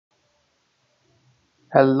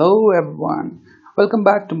Hello everyone, welcome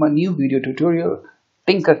back to my new video tutorial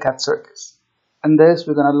TinkerCad circuits. In this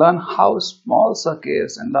we're going to learn how small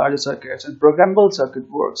circuits and larger circuits and programmable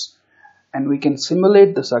circuit works, and we can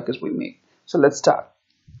simulate the circuits we make. So let's start.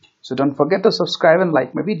 So don't forget to subscribe and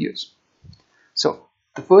like my videos. So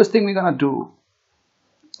the first thing we're going to do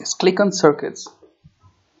is click on circuits.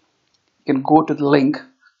 You can go to the link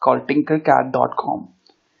called tinkercad.com.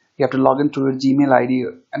 You have to log into your Gmail ID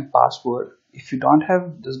and password. If you don't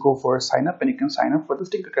have, just go for a sign up and you can sign up for the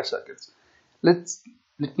TinkerCad circuits.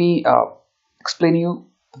 Let me explain you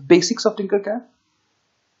the basics of TinkerCad.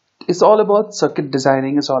 It's all about circuit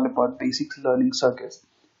designing. It's all about basic learning circuits.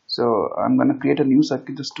 So I'm going to create a new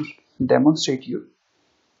circuit just to demonstrate you.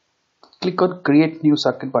 Click on create new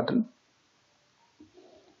circuit button.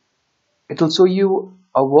 It will show you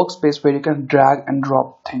a workspace where you can drag and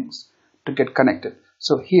drop things to get connected.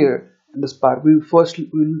 So here in this part we first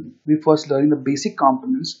learning the basic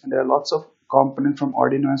components, and there are lots of components from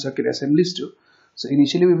Arduino and circuit assemblies too. So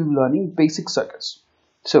initially we will be learning basic circuits.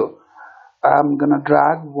 So I'm gonna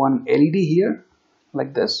drag one LED here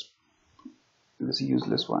like this. This is a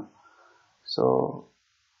useless one. So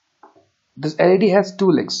this LED has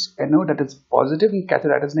two legs. I know that it's positive and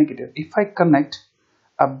cathode that is negative. If I connect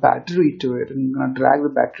a battery to it, I'm gonna drag the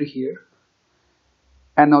battery here,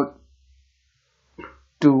 anode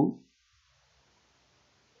to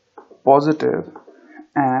positive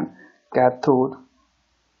and cathode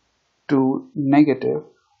to negative.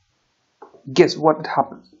 Guess what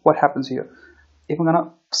happens? What happens here? If I'm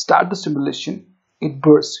gonna start the simulation, it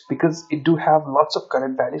bursts because it do have lots of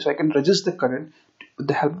current value, so I can register the current with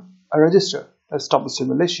the help of a resistor. Let's stop the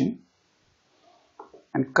simulation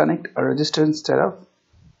and connect a resistor instead of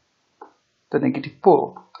the negative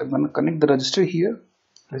pole. I'm going to connect the resistor here.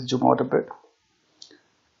 Let's zoom out a bit,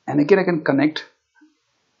 and again I can connect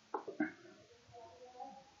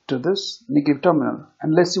to this negative terminal,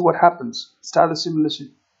 and let's see what happens. Start the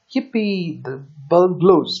simulation. Yippee, the bulb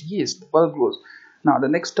glows. Yes, the bulb glows. Now the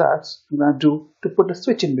next task I'm going to do to put a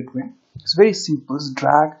switch in between. It's very simple. It's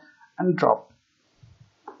drag and drop.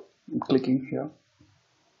 I'm clicking here.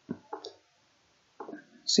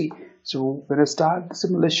 See, so when I start the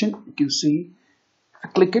simulation, you can see if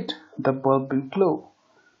I click it, the bulb will glow.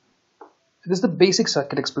 This is the basic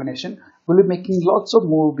circuit explanation. We'll be making lots of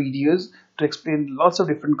more videos to explain lots of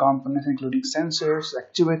different components, including sensors,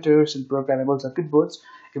 actuators, and programmable circuit boards.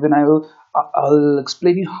 Even I'll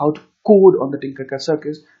explain you how to code on the TinkerCad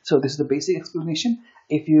circuits. So this is the basic explanation.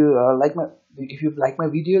 If you like my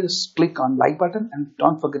video, just click on like button and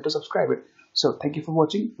don't forget to subscribe it. So thank you for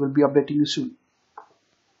watching. We'll be updating you soon.